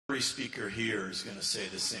Every speaker here is going to say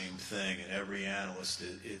the same thing, and every analyst,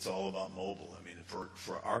 it's all about mobile. I mean,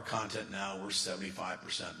 for our content now, we're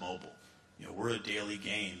 75% mobile. You know, we're a daily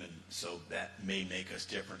game, and so that may make us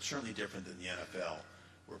different, certainly different than the NFL,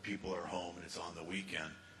 where people are home and it's on the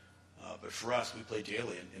weekend. But for us, we play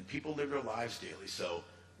daily, and people live their lives daily, so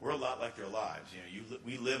we're a lot like their lives. You know,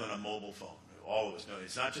 we live on a mobile phone. All of us know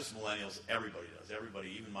it's not just millennials. Everybody does.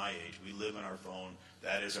 Everybody, even my age, we live on our phone.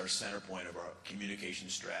 That is our center point of our communication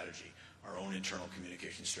strategy, our own internal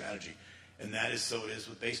communication strategy. And that is so it is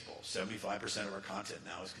with baseball. 75% of our content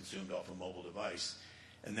now is consumed off a mobile device.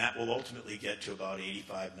 And that will ultimately get to about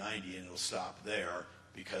 85, 90, and it'll stop there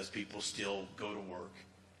because people still go to work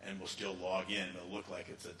and will still log in. It'll look like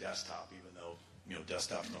it's a desktop, even though, you know,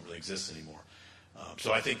 desktops don't really exist anymore.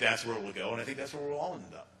 So I think that's where we'll go, and I think that's where we'll all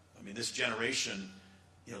end up. I mean, this generation,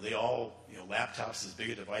 you know, they all, you know, laptops as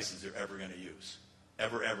big a device as they're ever going to use.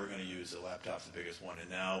 Ever going to use. The laptop's the biggest one. And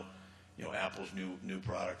now, you know, Apple's new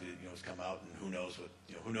product, you know, has come out, and who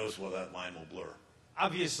knows what that line will blur.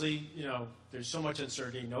 Obviously, you know, there's so much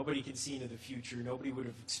uncertainty. Nobody can see into the future. Nobody would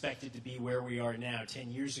have expected to be where we are now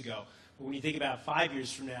 10 years ago. But when you think about 5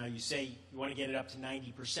 years from now, you say you want to get it up to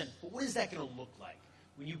 90%. But what is that going to look like?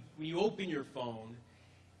 When you open your phone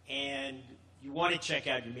and you want to check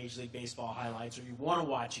out your Major League Baseball highlights, or you want to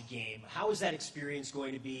watch a game, how is that experience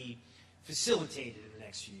going to be facilitated in the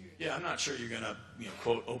next few years? Yeah, I'm not sure you're going to, you know,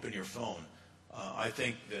 quote, open your phone. I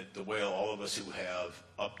think that the way all of us who have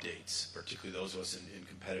updates, particularly those of us in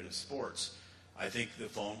competitive sports, I think the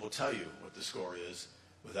phone will tell you what the score is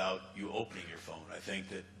without you opening your phone. I think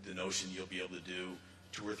that the notion you'll be able to do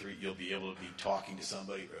 2 or 3, you'll be able to be talking to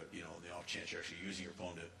somebody, or, you know, the off chance you're actually using your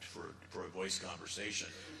phone for a voice conversation.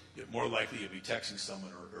 More likely you'll be texting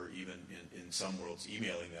someone, or even in some worlds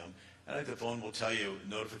emailing them. And I think the phone will tell you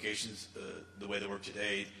notifications the way they work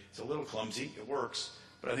today. It's a little clumsy. It works.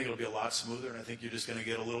 But I think it'll be a lot smoother, and I think you're just going to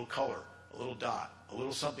get a little color, a little dot, a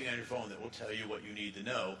little something on your phone that will tell you what you need to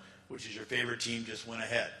know, which is your favorite team just went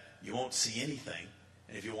ahead. You won't see anything,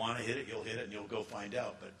 and if you want to hit it, you'll hit it, and you'll go find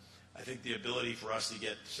out. But I think the ability for us to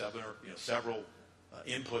get several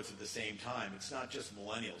inputs at the same time, it's not just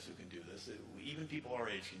millennials who can do this. Even people our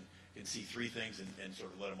age can see 3 things and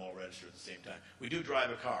sort of let them all register at the same time. We do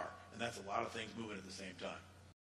drive a car, and that's a lot of things moving at the same time.